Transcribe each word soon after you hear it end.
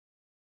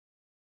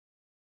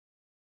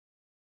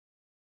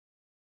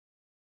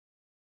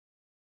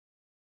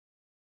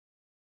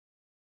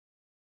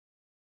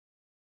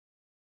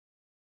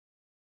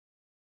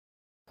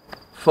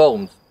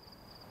Forms.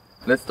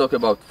 Let's talk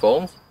about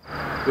forms.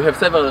 We have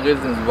several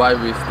reasons why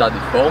we study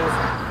forms.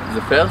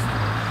 The first,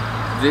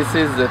 this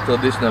is the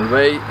traditional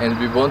way and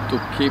we want to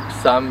keep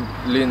some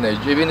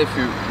lineage, even if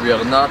we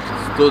are not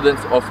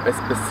students of a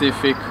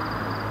specific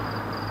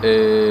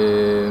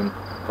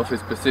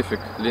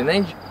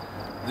lineage.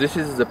 This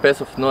is the path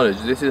of knowledge.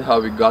 This is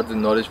how we got the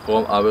knowledge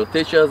from our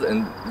teachers,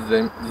 and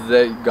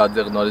they got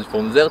their knowledge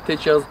from their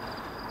teachers.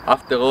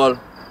 After all,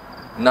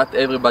 not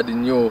everybody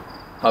knew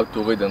how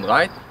to read and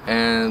write,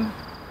 and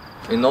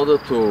in order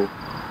to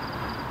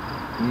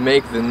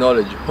make the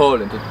knowledge whole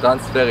and to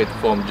transfer it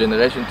from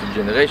generation to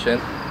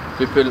generation,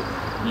 people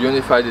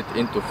unified it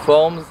into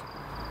forms,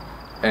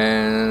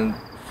 and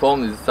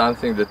form is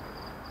something that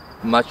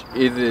much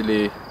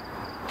easily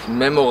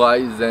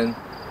memorized than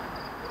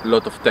a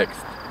lot of text.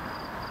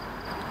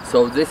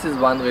 So this is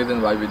one reason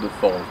why we do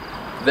forms.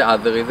 The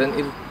other reason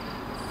is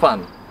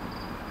fun.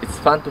 It's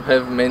fun to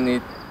have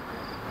many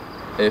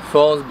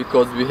forms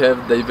because we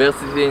have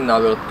diversity in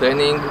our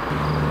training.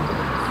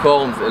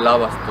 Forms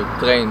allow us to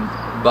train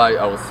by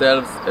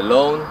ourselves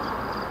alone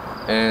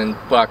and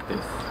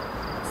practice.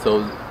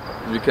 So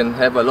we can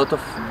have a lot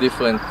of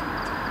different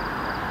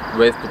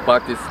ways to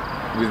practice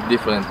with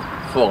different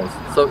forms.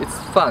 So it's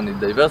fun, it's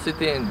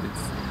diversity, and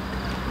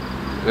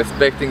it's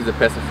respecting the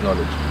path of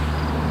knowledge.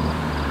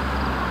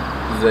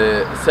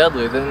 The third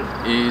reason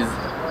is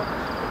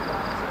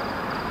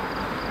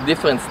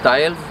different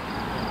styles,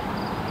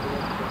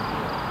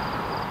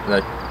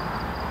 like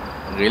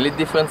really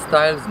different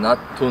styles, not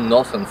two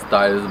Northern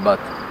styles, but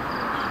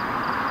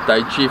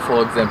Tai Chi,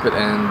 for example,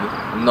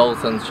 and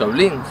Northern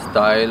Shaolin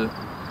style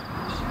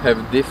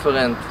have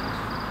different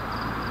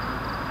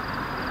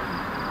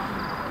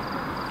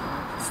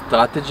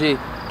strategy,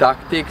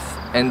 tactics,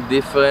 and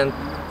different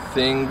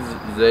things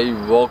they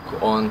work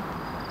on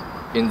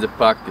in the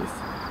practice.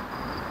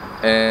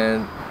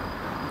 And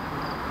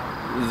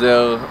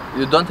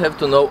you don't have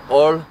to know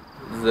all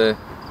the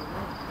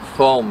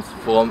forms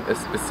from a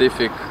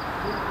specific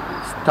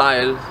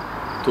style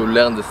to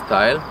learn the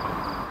style.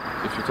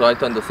 If you try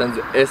to understand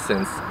the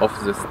essence of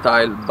the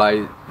style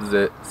by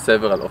the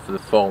several of the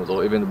forms,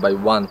 or even by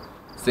one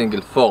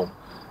single form,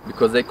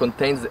 because they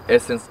contain the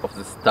essence of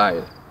the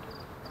style,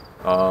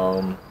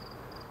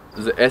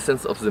 the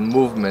essence of the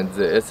movement,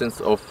 the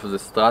essence of the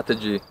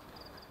strategy.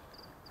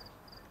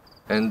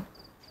 And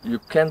you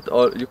can't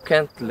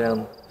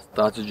learn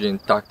strategy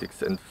and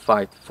tactics and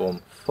fight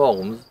from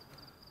forms,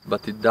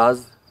 but it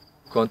does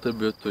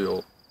contribute to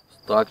your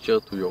structure,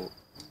 to your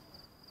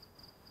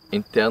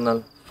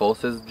internal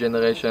forces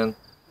generation,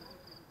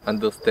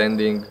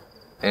 understanding,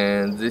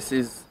 and this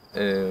is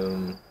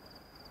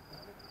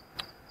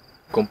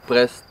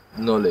compressed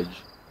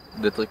knowledge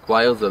that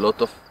requires a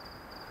lot of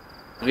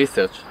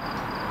research.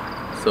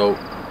 So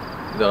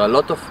there are a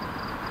lot of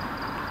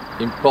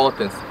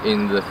importance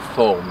in the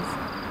forms.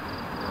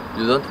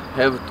 You don't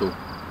have to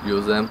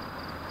use them,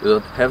 you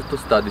don't have to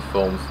study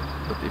forms,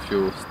 but if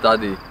you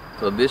study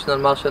traditional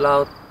martial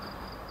art,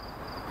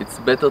 it's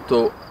better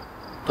to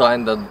try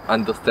and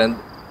understand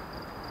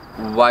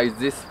why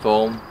this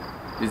form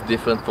is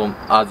different from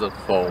other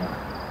form.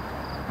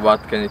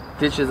 What can it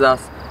teaches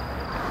us?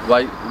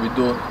 Why we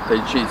do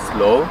Tai Chi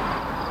slow?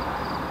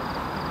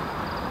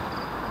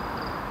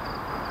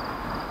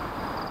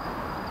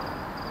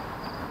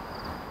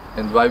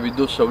 And why we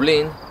do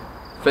Shaolin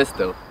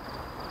faster?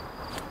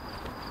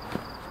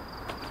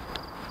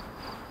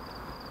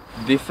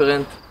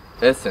 Different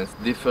essence,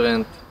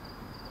 different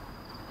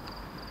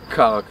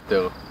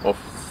character of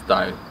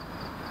style.